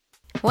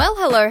Well,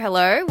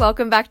 hello.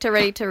 Welcome back to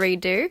Ready to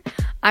Redo.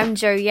 I'm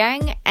Jo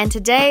Yang, and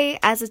today,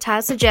 as the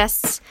title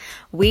suggests,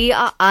 we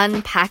are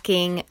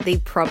unpacking the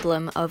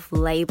problem of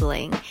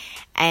labeling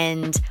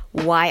and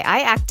why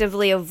I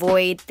actively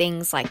avoid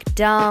things like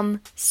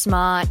dumb,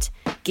 smart,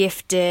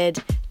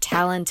 gifted,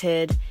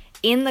 talented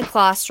in the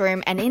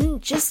classroom and in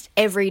just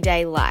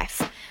everyday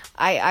life.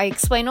 I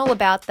explain all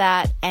about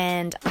that,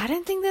 and I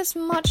don't think there's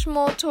much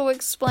more to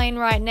explain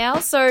right now,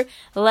 so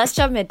let's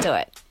jump into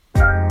it.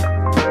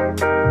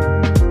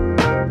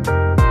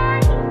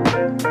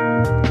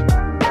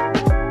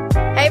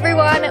 Hey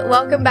everyone,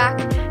 welcome back.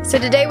 So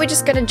today we're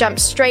just going to jump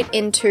straight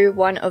into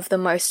one of the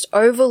most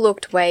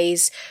overlooked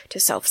ways to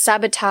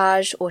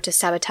self-sabotage or to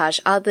sabotage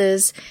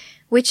others,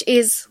 which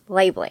is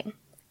labeling.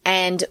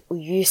 And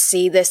you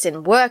see this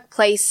in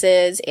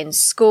workplaces, in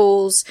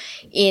schools,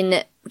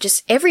 in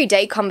just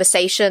everyday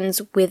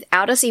conversations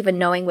without us even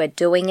knowing we're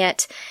doing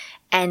it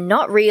and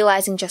not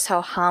realizing just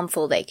how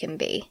harmful they can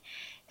be.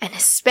 And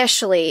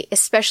especially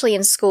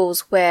in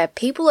schools where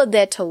people are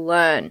there to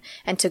learn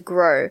and to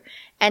grow,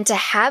 and to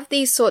have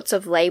these sorts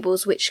of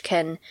labels which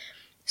can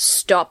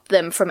stop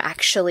them from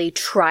actually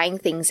trying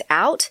things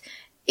out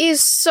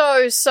is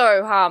so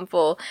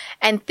harmful.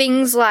 And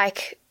things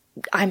like,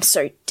 I'm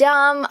so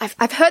dumb.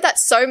 I've heard that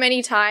so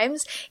many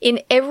times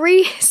in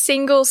every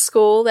single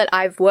school that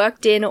I've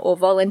worked in or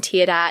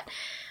volunteered at.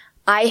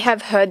 I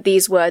have heard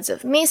these words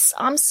of, Miss,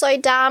 I'm so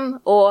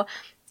dumb, or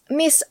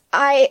Miss,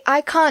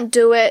 I can't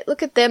do it.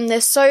 Look at them.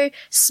 They're so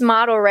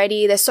smart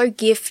already. They're so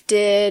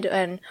gifted,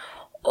 and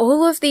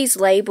all of these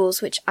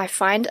labels which I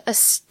find are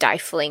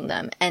stifling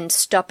them and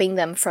stopping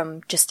them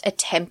from just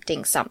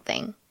attempting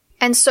something.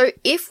 And so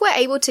if we're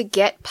able to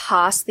get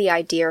past the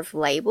idea of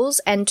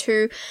labels and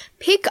to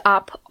pick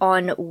up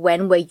on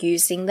when we're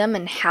using them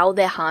and how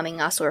they're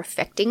harming us or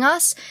affecting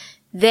us,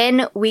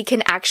 then we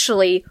can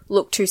actually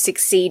look to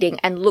succeeding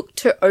and look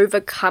to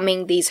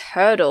overcoming these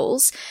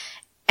hurdles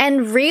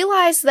and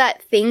realize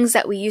that things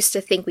that we used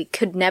to think we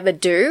could never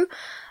do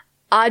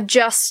are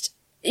just,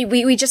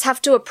 we just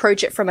have to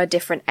approach it from a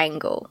different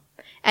angle.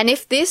 And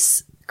if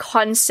this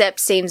concept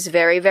seems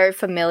very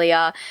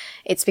familiar,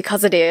 it's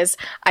because it is.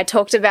 I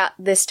talked about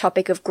this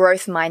topic of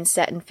growth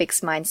mindset and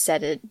fixed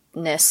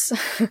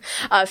mindsetedness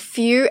a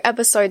few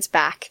episodes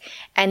back,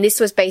 and this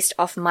was based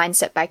off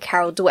Mindset by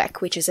Carol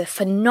Dweck, which is a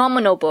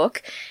phenomenal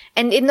book.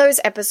 And in those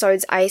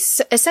episodes, I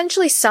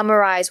essentially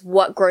summarize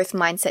what growth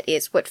mindset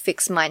is, what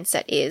fixed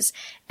mindset is,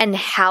 and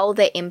how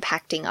they're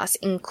impacting us,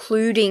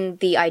 including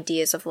the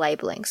ideas of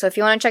labeling. So if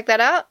you want to check that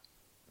out,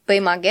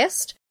 be my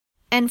guest.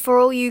 And for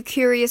all you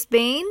curious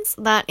beans,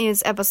 that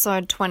is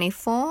episode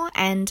 24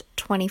 and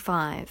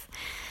 25.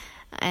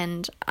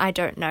 And I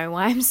don't know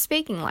why I'm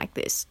speaking like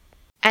this.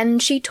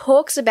 And she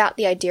talks about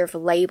the idea of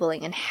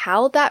labeling and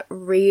how that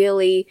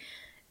really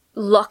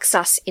locks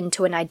us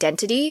into an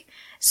identity.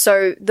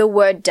 So the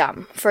word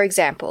dumb, for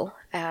example,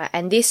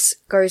 and this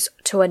goes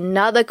to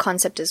another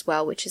concept as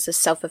well, which is a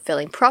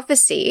self-fulfilling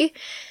prophecy,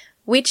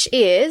 which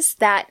is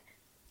that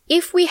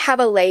if we have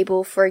a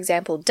label, for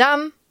example,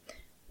 dumb,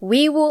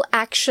 we will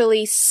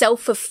actually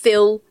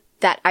self-fulfill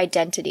that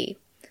identity.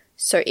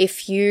 So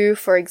if you,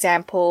 for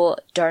example,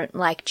 don't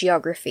like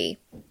geography,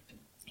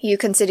 you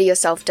consider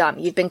yourself dumb,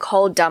 you've been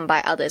called dumb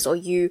by others, or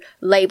you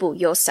label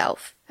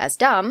yourself as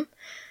dumb,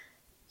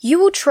 you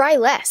will try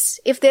less.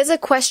 If there's a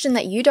question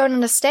that you don't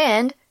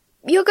understand,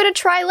 you're going to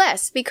try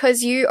less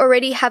because you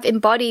already have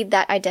embodied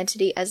that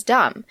identity as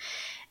dumb.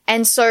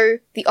 And so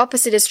the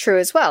opposite is true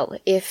as well.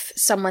 If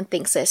someone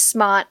thinks they're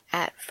smart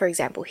at, for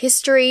example,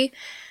 history,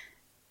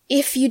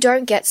 if you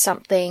don't get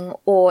something,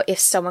 or if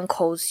someone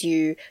calls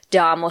you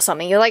dumb or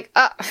something, you're like,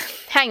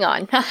 hang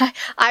on,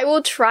 I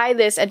will try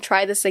this and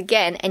try this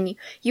again. And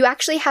you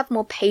actually have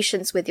more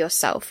patience with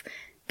yourself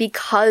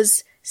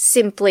because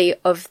simply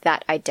of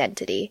that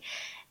identity.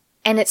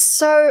 And it's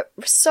so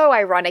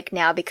ironic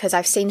now because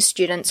I've seen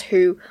students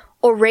who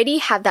already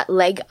have that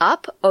leg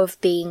up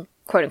of being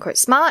quote unquote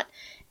smart.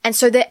 And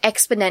so they're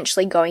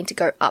exponentially going to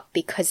go up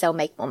because they'll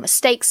make more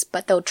mistakes,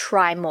 but they'll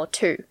try more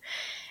too.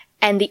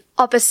 And the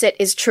opposite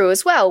is true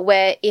as well,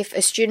 where if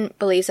a student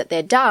believes that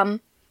they're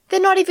dumb, they're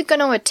not even going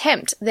to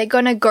attempt. They're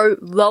going to go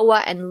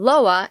lower and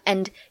lower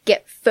and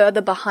get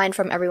further behind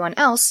from everyone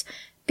else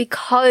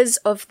because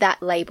of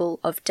that label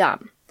of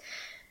dumb.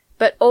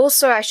 But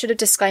also, I should have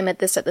disclaimed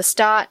this at the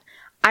start,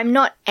 I'm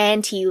not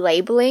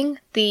anti-labeling.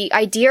 The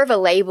idea of a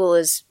label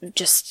is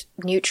just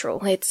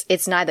neutral.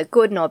 It's neither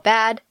good nor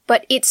bad,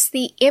 but it's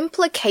the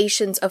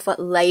implications of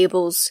what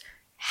labels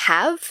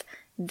have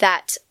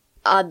that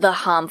are the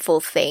harmful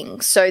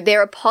things. So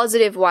there are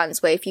positive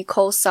ones where if you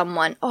call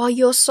someone, oh,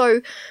 you're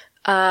so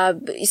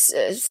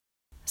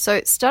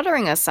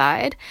stuttering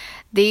aside,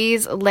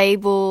 these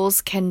labels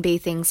can be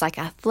things like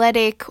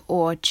athletic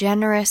or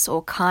generous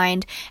or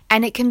kind,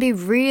 and it can be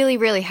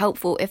really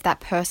helpful if that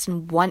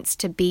person wants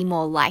to be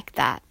more like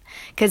that.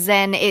 Because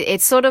then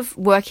it's sort of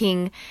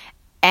working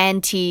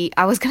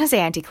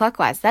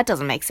anti-clockwise. That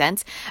doesn't make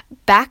sense.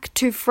 Back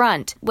to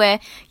front, where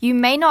you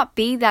may not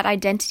be that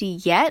identity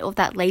yet or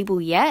that label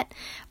yet,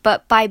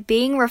 but by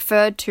being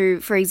referred to,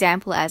 for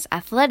example, as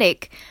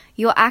athletic,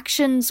 your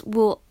actions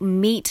will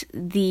meet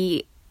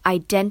the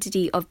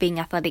identity of being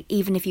athletic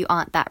even if you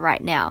aren't that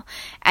right now.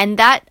 And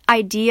that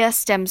idea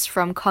stems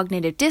from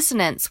cognitive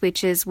dissonance,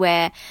 which is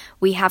where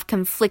we have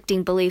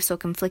conflicting beliefs or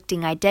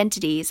conflicting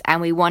identities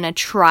and we want to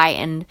try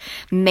and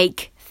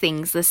make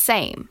things the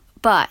same.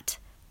 But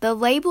the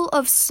label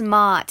of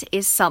smart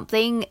is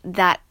something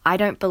that I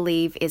don't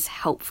believe is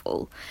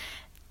helpful.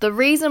 The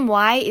reason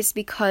why is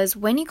because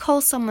when you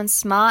call someone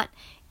smart,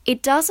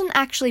 it doesn't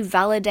actually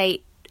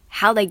validate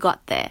how they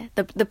got there,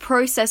 the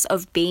process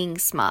of being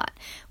smart,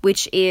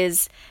 which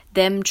is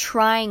them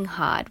trying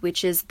hard,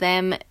 which is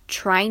them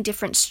trying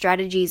different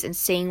strategies and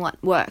seeing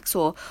what works,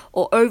 or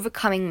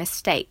overcoming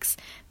mistakes.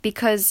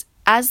 Because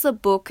as the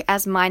book,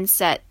 as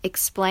Mindset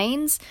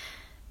explains,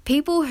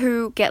 people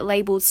who get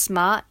labeled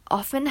smart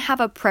often have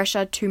a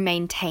pressure to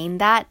maintain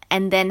that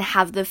and then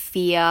have the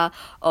fear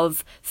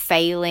of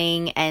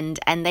failing and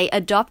they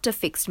adopt a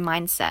fixed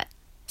mindset.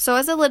 So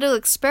as a little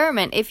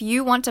experiment, if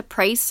you want to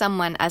praise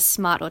someone as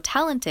smart or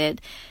talented,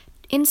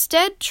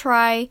 instead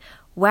try,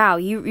 wow,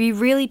 you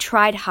really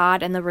tried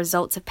hard and the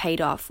results have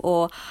paid off.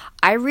 Or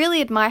I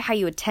really admire how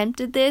you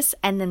attempted this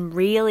and then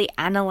really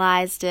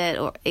analyzed it,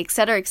 or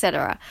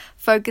etc.,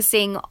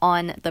 focusing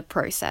on the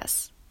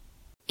process.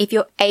 If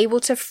you're able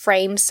to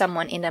frame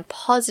someone in a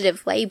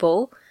positive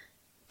label,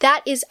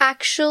 that is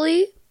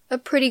actually a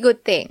pretty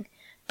good thing.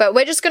 But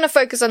we're just going to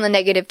focus on the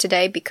negative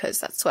today because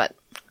that's what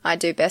I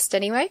do best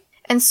anyway.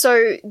 And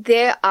so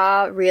there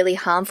are really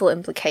harmful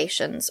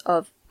implications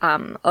of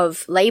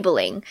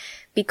labeling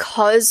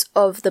because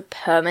of the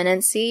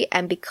permanency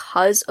and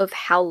because of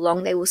how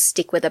long they will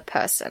stick with a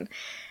person.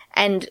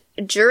 And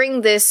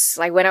during this,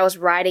 like when I was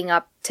writing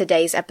up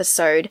today's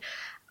episode,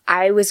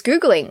 I was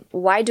Googling,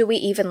 why do we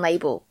even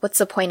label? What's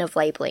the point of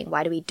labeling?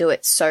 Why do we do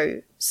it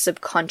so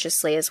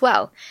subconsciously as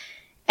well?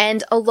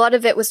 And a lot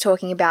of it was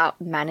talking about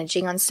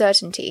managing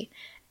uncertainty.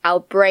 Our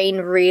brain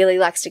really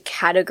likes to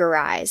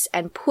categorize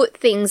and put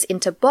things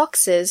into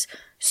boxes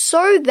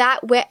so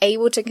that we're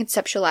able to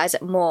conceptualize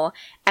it more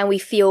and we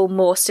feel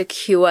more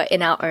secure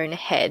in our own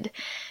head.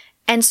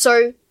 And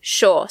so,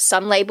 sure,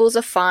 some labels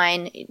are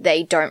fine.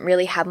 They don't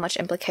really have much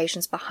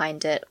implications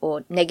behind it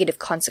or negative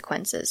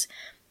consequences.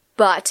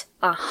 But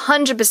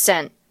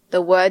 100%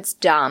 the words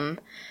dumb,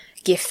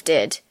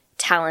 gifted,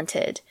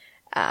 talented,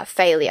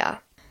 failure.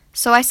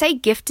 So I say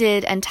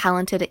gifted and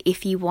talented are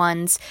iffy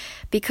ones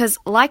because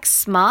like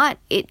smart,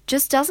 it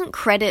just doesn't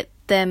credit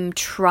them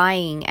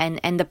trying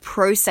and the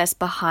process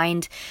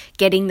behind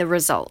getting the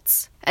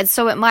results. And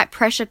so it might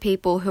pressure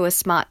people who are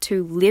smart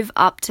to live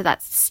up to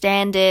that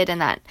standard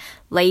and that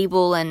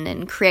label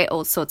and create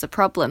all sorts of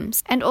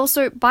problems. And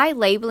also by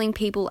labeling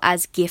people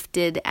as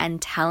gifted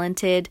and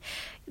talented,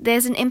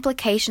 there's an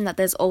implication that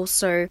there's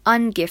also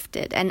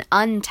ungifted and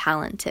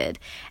untalented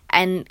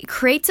and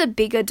creates a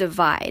bigger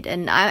divide.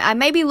 And I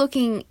may be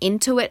looking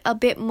into it a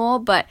bit more,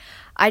 but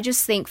I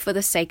just think for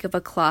the sake of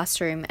a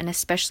classroom and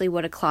especially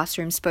what a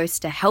classroom's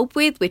supposed to help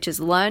with, which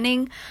is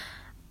learning,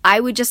 I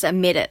would just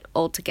omit it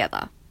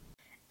altogether.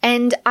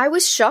 And I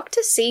was shocked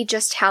to see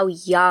just how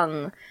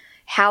young,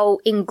 how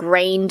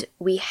ingrained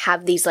we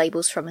have these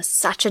labels from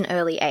such an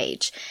early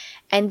age.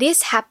 And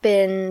this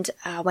happened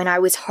when I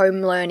was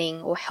home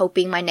learning or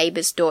helping my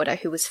neighbor's daughter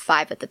who was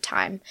 5 at the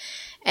time.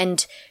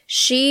 And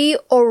she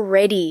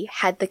already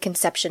had the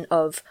conception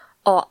of,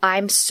 oh,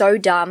 I'm so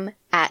dumb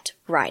at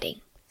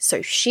writing.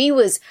 So she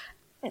was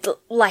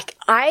like,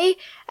 I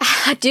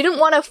didn't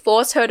want to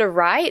force her to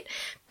write,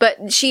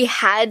 but she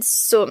had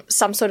some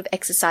sort of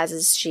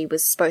exercises she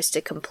was supposed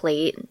to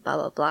complete and blah,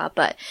 blah, blah.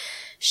 But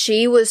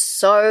she was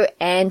so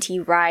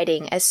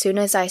anti-writing. As soon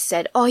as I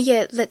said, oh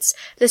yeah, let's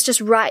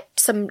just write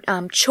some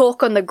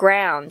chalk on the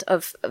ground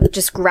of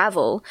just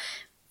gravel,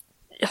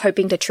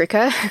 hoping to trick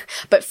her.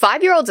 But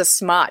 5-year-olds are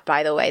smart,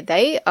 by the way.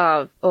 They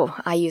are,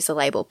 I use the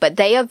label, but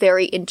they are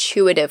very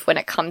intuitive when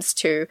it comes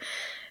to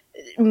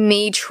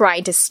me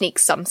trying to sneak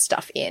some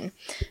stuff in.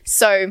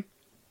 So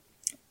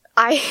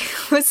I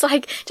was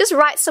like, just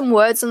write some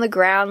words on the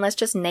ground. Let's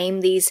just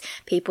name these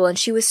people. And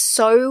she was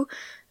so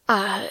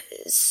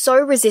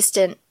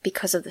resistant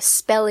because of the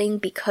spelling,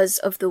 because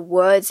of the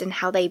words and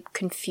how they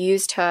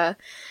confused her.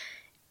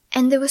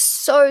 And there was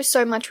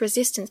so much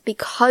resistance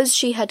because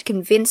she had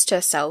convinced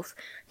herself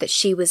that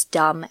she was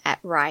dumb at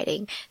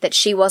writing, that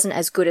she wasn't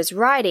as good as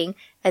writing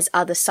as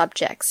other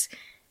subjects.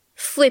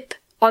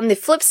 On the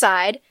flip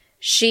side,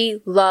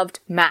 she loved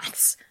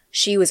maths.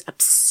 She was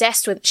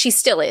obsessed with, she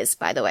still is,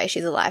 by the way,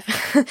 she's alive.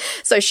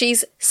 So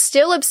she's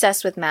still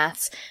obsessed with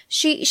maths.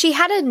 She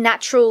had a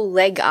natural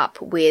leg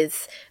up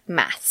with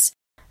maths.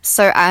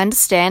 So I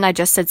understand I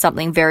just said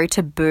something very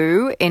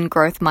taboo in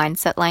growth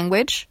mindset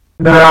language.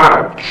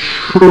 Not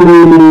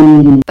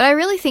true. But I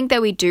really think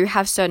that we do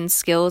have certain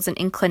skills and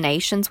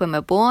inclinations when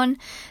we're born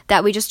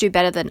that we just do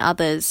better than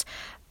others.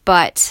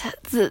 But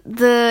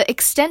the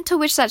extent to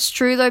which that's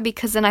true, though,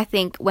 because then I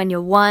think when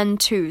you're 1,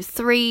 2,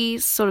 3,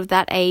 sort of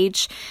that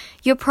age,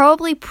 you're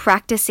probably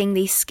practicing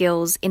these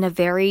skills in a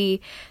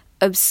very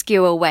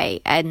obscure way,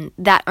 and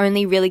that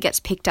only really gets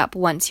picked up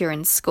once you're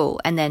in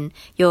school, and then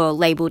you're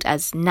labeled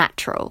as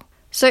natural.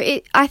 So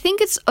I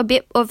think it's a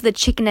bit of the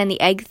chicken and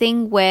the egg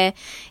thing, where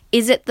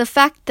is it the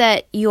fact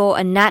that you're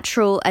a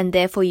natural and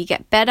therefore you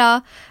get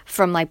better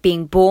from like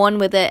being born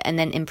with it and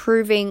then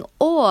improving,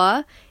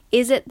 or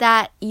is it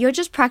that you're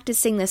just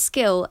practicing the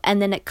skill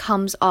and then it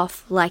comes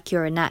off like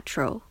you're a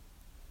natural?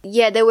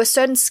 Yeah, there were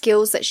certain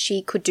skills that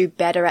she could do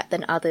better at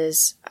than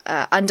others.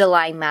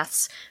 Underlying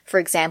maths, for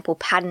example,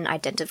 pattern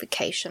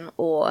identification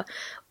or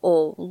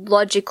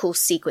logical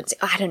sequencing.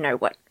 I don't know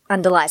what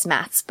underlies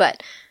maths,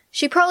 but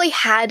she probably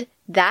had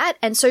that,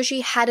 and so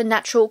she had a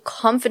natural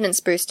confidence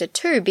booster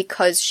too,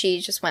 because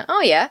she just went,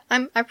 oh yeah,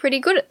 I'm pretty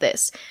good at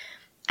this.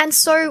 And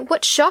so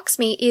what shocks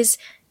me is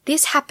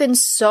this happened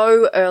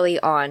so early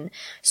on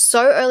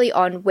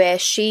where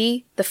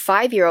she, the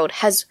 5-year-old,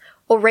 has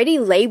already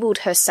labeled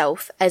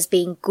herself as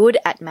being good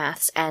at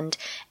maths and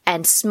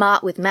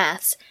smart with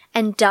maths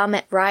and dumb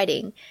at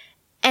writing.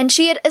 And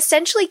she had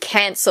essentially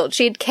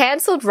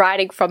cancelled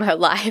writing from her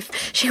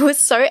life. She was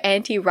so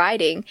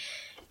anti-writing.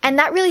 And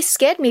that really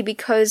scared me,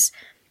 because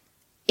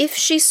if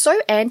she's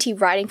so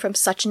anti-writing from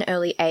such an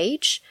early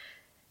age,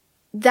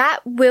 that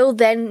will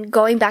then,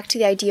 going back to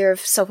the idea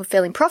of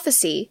self-fulfilling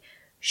prophecy,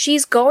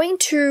 she's going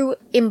to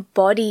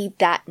embody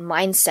that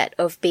mindset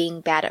of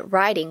being bad at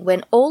writing,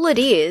 when all it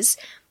is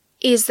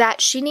that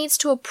she needs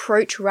to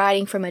approach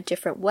writing from a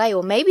different way.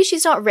 Or maybe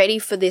she's not ready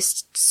for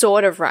this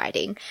sort of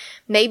writing.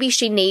 Maybe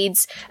she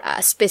needs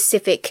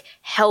specific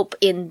help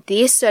in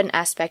this certain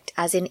aspect,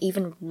 as in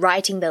even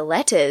writing the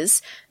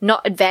letters,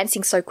 not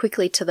advancing so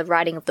quickly to the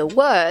writing of the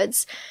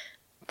words,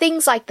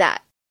 things like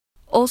that.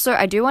 Also,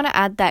 I do want to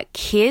add that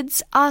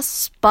kids are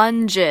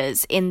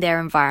sponges in their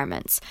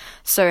environments.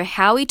 So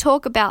how we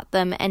talk about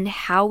them and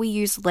how we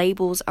use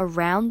labels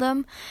around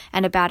them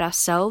and about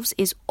ourselves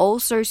is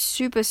also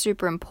super,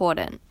 super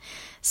important.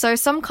 So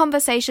some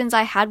conversations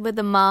I had with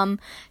the mum,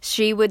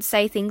 she would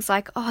say things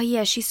like, oh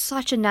yeah, she's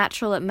such a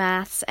natural at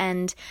maths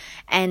and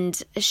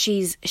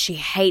she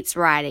hates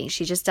writing.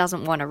 She just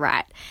doesn't want to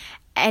write.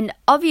 And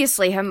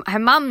obviously her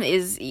mum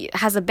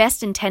has the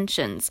best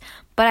intentions,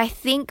 but I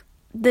think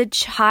the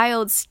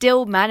child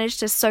still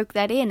managed to soak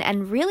that in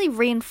and really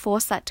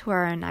reinforce that to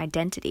her own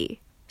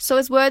identity. So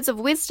as words of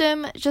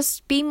wisdom,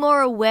 just be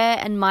more aware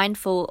and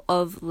mindful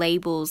of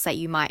labels that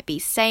you might be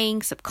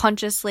saying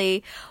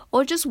subconsciously,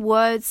 or just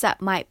words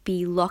that might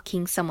be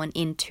locking someone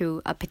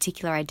into a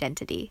particular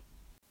identity.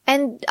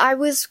 And I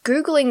was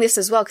Googling this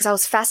as well because I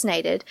was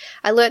fascinated.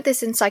 I learnt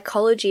this in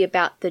psychology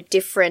about the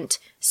different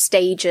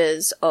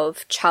stages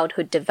of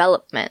childhood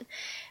development.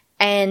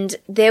 And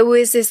there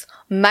was this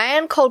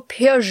man called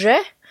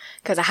Piaget,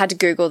 because I had to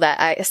Google that.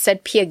 I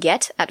said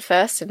Piaget at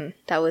first, and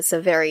that was a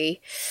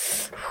very,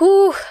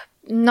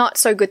 not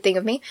so good thing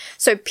of me.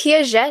 So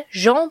Piaget,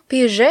 Jean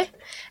Piaget,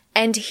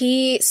 and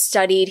he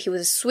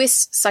was a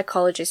Swiss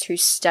psychologist who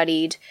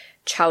studied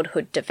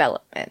childhood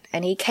development.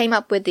 And he came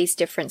up with these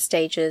different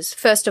stages.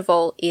 First of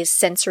all is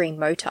sensory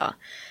motor.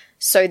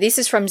 So this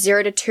is from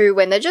 0 to 2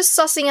 when they're just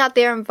sussing out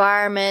their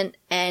environment,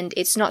 and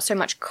it's not so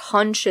much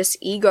conscious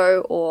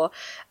ego or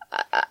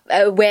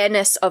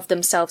awareness of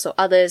themselves or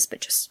others, but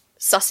just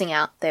sussing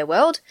out their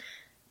world.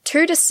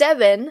 2 to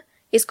 7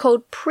 is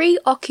called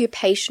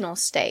preoccupational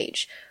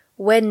stage,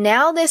 where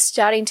now they're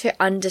starting to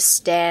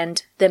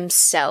understand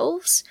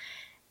themselves,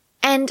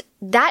 and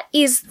that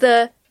is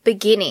the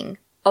beginning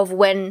of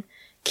when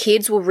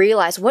kids will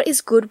realize what is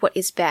good, what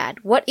is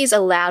bad, what is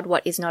allowed,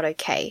 what is not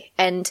okay.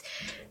 And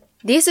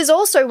this is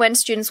also when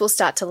students will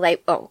start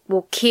to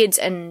kids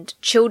and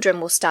children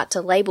will start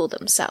to label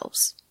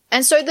themselves.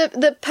 And so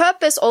the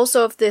purpose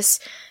also of this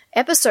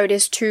episode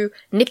is to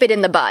nip it in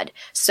the bud.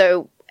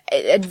 So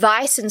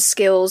advice and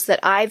skills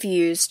that I've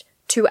used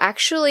to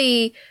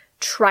actually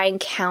try and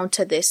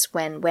counter this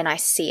when I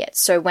see it.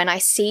 So when I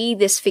see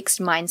this fixed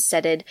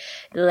mindseted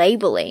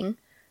labeling,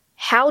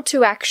 how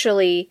to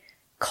actually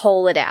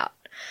call it out.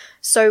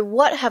 So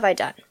what have I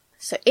done?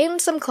 So in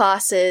some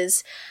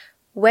classes,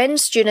 when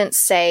students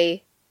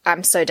say,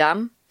 I'm so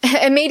dumb,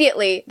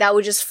 immediately that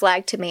will just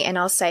flag to me and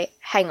I'll say,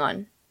 hang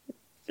on.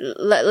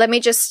 Let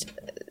me just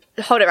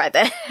hold it right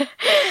there.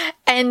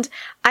 And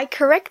I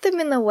correct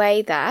them in the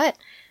way that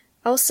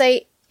I'll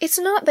say, it's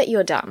not that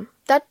you're dumb.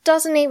 That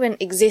doesn't even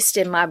exist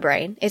in my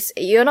brain.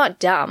 You're not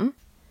dumb.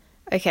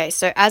 Okay,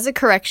 so as a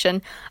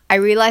correction, I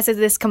realize that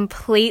this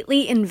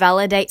completely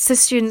invalidates the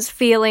students'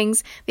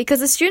 feelings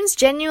because the students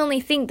genuinely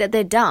think that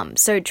they're dumb.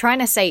 So trying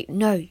to say,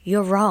 no,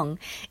 you're wrong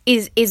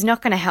is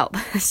not going to help.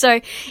 So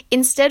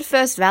instead,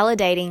 first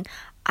validating,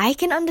 I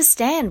can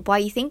understand why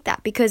you think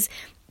that because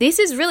this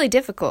is really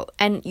difficult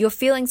and your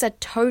feelings are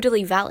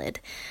totally valid.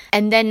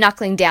 And then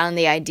knuckling down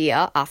the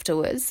idea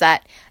afterwards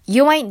that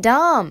you ain't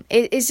dumb.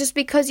 It's just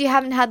because you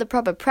haven't had the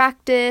proper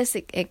practice,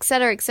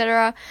 etc.,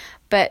 etc.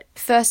 But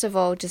first of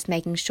all, just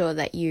making sure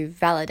that you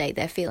validate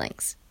their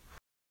feelings.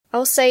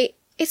 I'll say,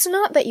 it's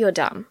not that you're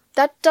dumb.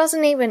 That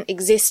doesn't even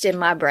exist in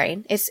my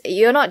brain.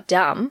 You're not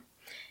dumb.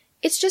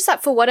 It's just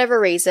that for whatever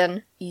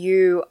reason,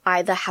 you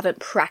either haven't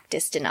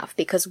practiced enough.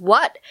 Because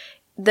what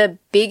the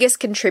biggest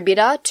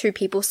contributor to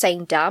people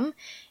saying dumb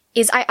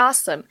is I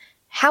ask them,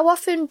 how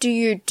often do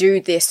you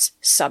do this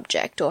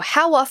subject? Or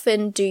how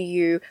often do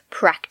you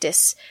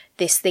practice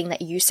this thing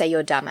that you say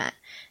you're dumb at?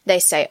 They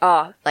say,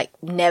 oh, like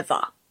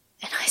never.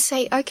 And I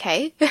say,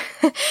 okay,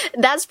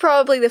 that's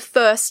probably the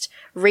first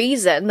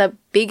reason, the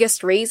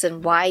biggest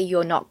reason why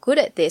you're not good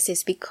at this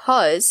is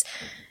because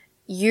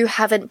you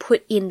haven't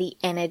put in the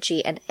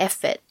energy and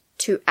effort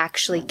to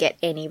actually get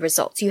any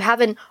results. You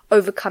haven't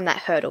overcome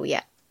that hurdle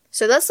yet.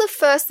 So that's the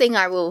first thing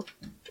I will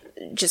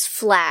just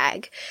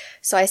flag.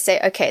 So I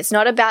say, okay, it's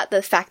not about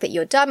the fact that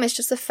you're dumb, it's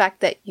just the fact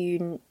that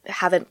you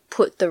haven't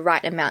put the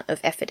right amount of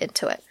effort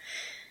into it.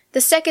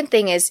 The second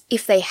thing is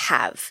if they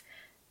have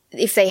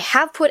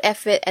put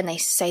effort and they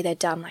say they're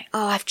dumb, like,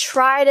 oh, I've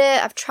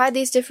tried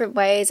these different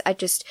ways,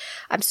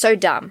 I'm so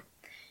dumb.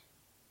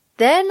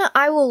 Then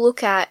I will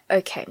look at,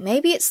 okay,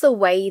 maybe it's the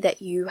way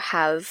that you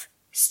have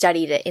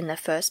studied it in the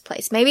first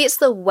place. Maybe it's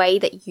the way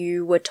that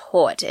you were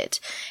taught it.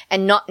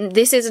 And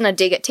this isn't a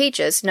dig at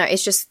teachers. No,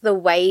 it's just the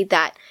way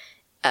that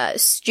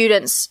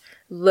students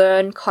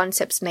learn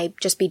concepts may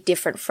just be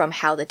different from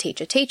how the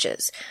teacher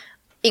teaches,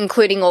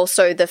 including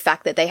also the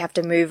fact that they have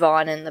to move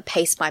on and the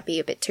pace might be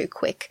a bit too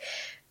quick.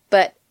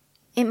 But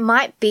it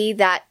might be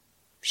that,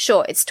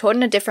 sure, it's taught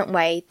in a different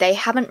way. They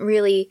haven't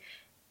really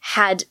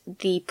had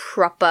the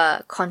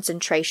proper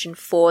concentration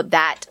for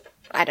that,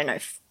 I don't know,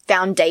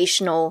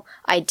 foundational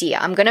idea.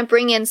 I'm going to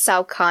bring in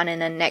Sal Khan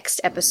in a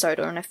next episode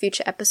or in a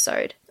future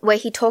episode where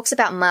he talks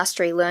about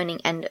mastery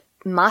learning and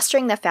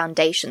mastering their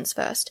foundations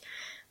first,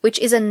 which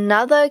is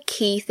another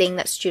key thing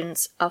that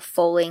students are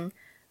falling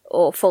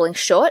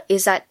short,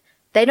 is that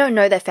they don't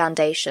know their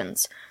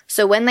foundations.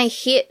 So when they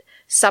hit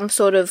some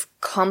sort of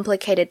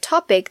complicated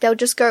topic, they'll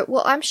just go,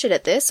 well, I'm shit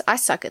at this. I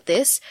suck at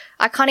this.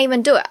 I can't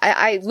even do it.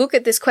 I look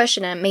at this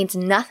question and it means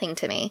nothing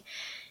to me.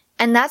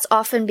 And that's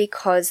often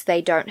because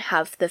they don't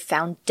have the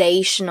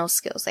foundational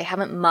skills. They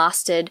haven't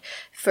mastered,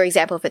 for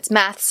example, if it's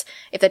maths,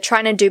 if they're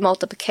trying to do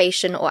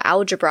multiplication or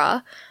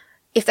algebra,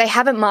 if they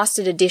haven't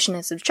mastered addition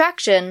and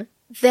subtraction,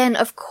 then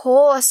of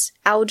course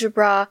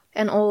algebra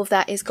and all of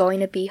that is going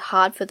to be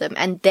hard for them.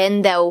 And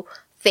then they'll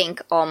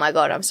think, oh my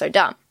God, I'm so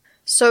dumb.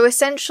 So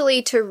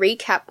essentially, to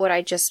recap what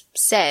I just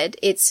said,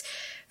 it's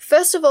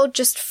first of all,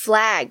 just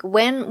flag.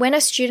 When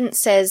a student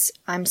says,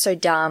 I'm so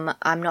dumb,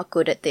 I'm not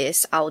good at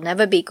this, I'll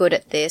never be good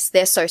at this,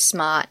 they're so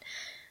smart,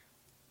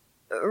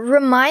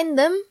 remind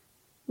them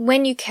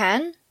when you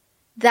can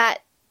that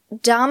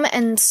dumb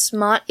and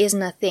smart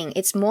isn't a thing.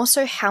 It's more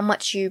so how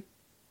much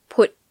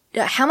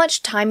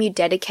time you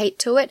dedicate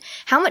to it,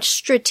 how much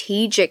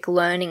strategic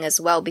learning as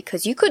well,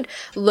 because you could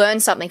learn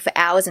something for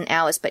hours and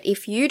hours, but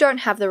if you don't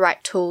have the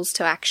right tools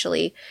to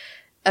actually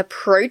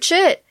approach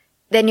it,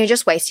 then you're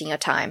just wasting your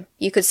time.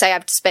 You could say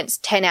I've spent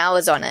 10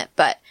 hours on it,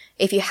 but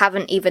if you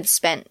haven't even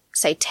spent,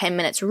 say, 10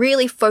 minutes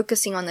really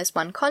focusing on this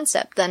one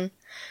concept, then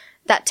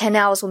that 10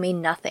 hours will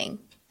mean nothing.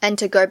 And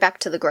to go back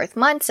to the growth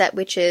mindset,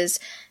 which is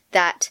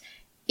that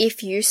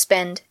if you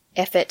spend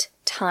effort,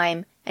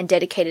 time, and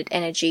dedicated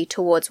energy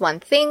towards one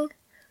thing,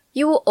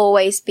 you will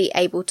always be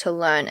able to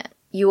learn it.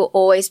 You will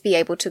always be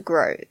able to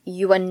grow.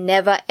 You are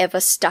never ever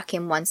stuck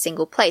in one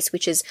single place,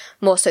 which is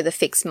more so the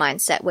fixed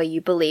mindset where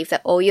you believe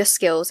that all your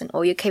skills and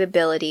all your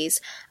capabilities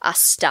are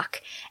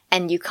stuck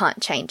and you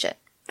can't change it.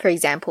 For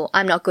example,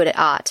 I'm not good at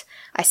art.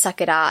 I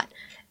suck at art.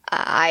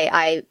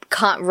 I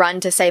can't run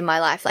to save my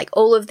life. Like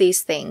all of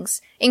these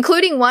things,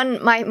 including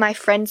one my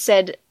friend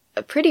said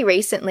pretty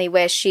recently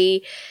where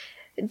she,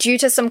 due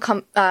to some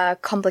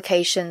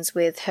complications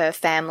with her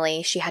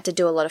family, she had to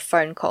do a lot of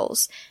phone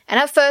calls. And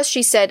at first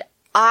she said,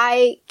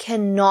 I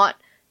cannot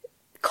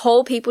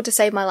call people to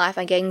save my life.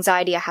 I get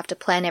anxiety. I have to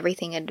plan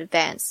everything in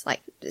advance,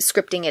 like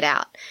scripting it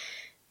out.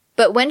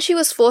 But when she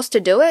was forced to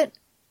do it,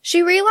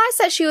 she realized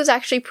that she was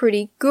actually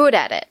pretty good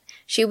at it.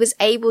 She was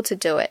able to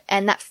do it.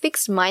 And that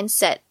fixed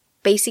mindset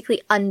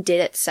basically undid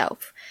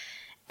itself.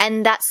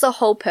 And that's the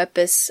whole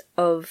purpose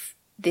of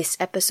this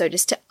episode,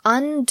 is to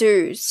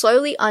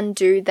slowly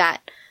undo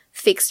that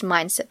fixed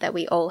mindset that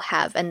we all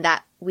have and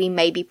that we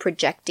may be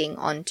projecting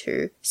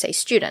onto, say,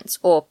 students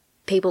or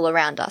people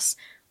around us,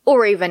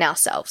 or even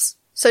ourselves.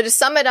 So to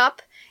sum it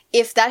up,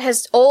 if that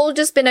has all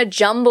just been a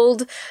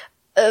jumbled,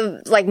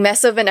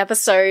 mess of an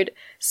episode,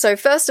 so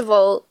first of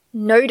all,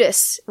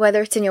 notice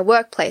whether it's in your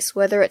workplace,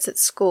 whether it's at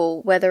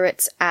school, whether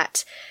it's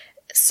at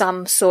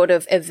some sort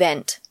of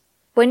event.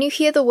 When you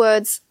hear the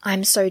words,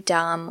 I'm so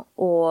dumb,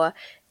 or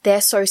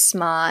they're so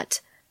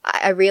smart,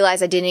 I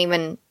realize I didn't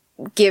even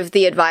give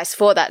the advice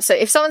for that. So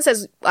if someone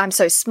says, I'm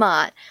so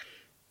smart,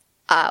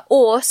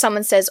 or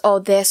someone says, oh,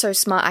 they're so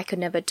smart, I could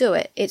never do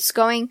it, it's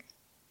going,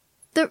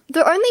 the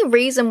only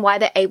reason why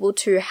they're able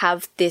to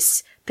have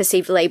this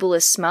perceived label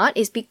as smart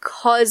is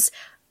because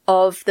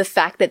of the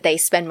fact that they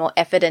spend more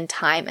effort and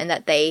time and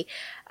that they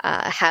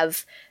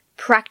have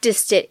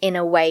practiced it in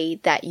a way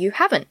that you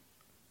haven't.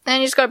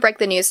 And you just got to break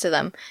the news to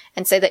them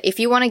and say that if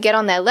you want to get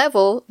on their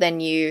level, then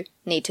you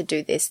need to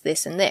do this,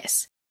 this, and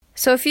this.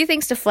 So a few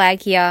things to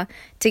flag here.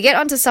 To get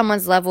onto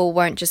someone's level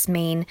won't just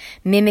mean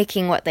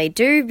mimicking what they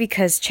do,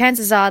 because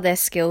chances are their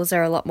skills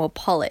are a lot more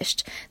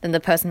polished than the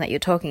person that you're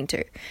talking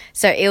to.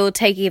 So it will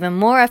take even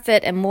more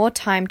effort and more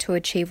time to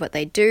achieve what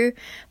they do,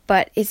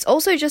 but it's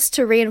also just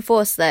to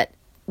reinforce that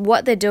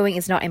what they're doing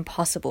is not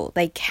impossible.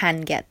 They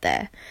can get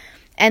there.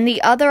 And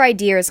the other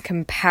idea is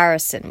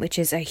comparison, which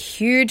is a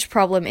huge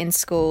problem in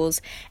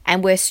schools,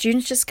 and where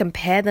students just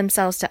compare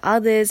themselves to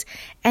others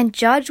and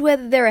judge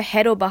whether they're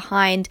ahead or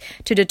behind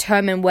to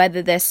determine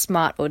whether they're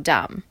smart or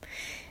dumb.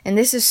 And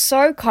this is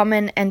so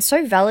common and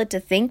so valid to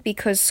think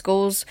because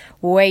school's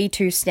way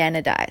too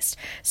standardized.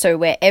 So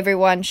where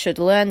everyone should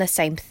learn the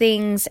same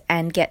things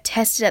and get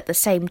tested at the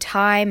same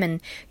time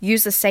and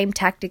use the same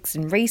tactics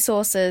and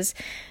resources.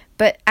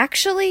 But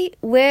actually,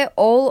 we're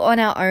all on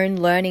our own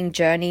learning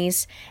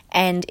journeys,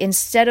 and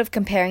instead of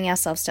comparing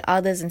ourselves to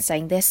others and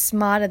saying they're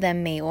smarter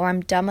than me or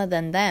I'm dumber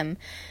than them,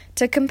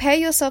 to compare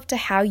yourself to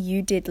how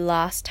you did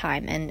last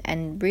time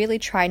and really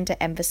trying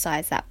to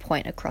emphasize that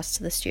point across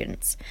to the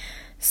students.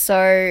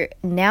 So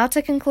now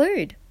to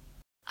conclude.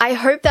 I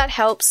hope that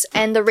helps,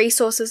 and the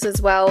resources as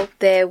well.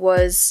 There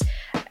was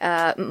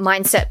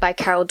Mindset by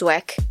Carol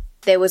Dweck.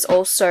 There was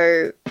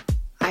also,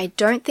 I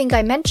don't think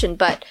I mentioned,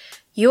 but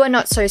You Are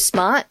Not So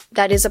Smart.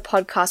 That is a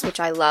podcast which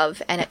I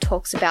love, and it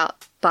talks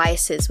about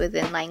biases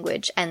within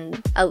language,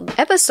 and an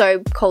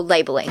episode called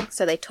Labeling.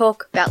 So they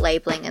talk about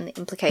labeling and the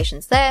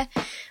implications there,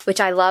 which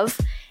I love.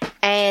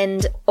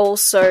 And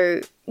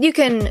also, you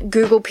can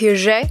Google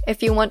Piaget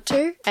if you want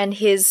to, and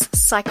his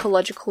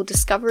psychological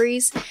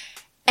discoveries.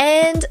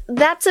 And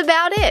that's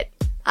about it.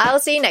 I'll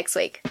see you next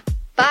week.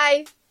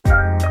 Bye!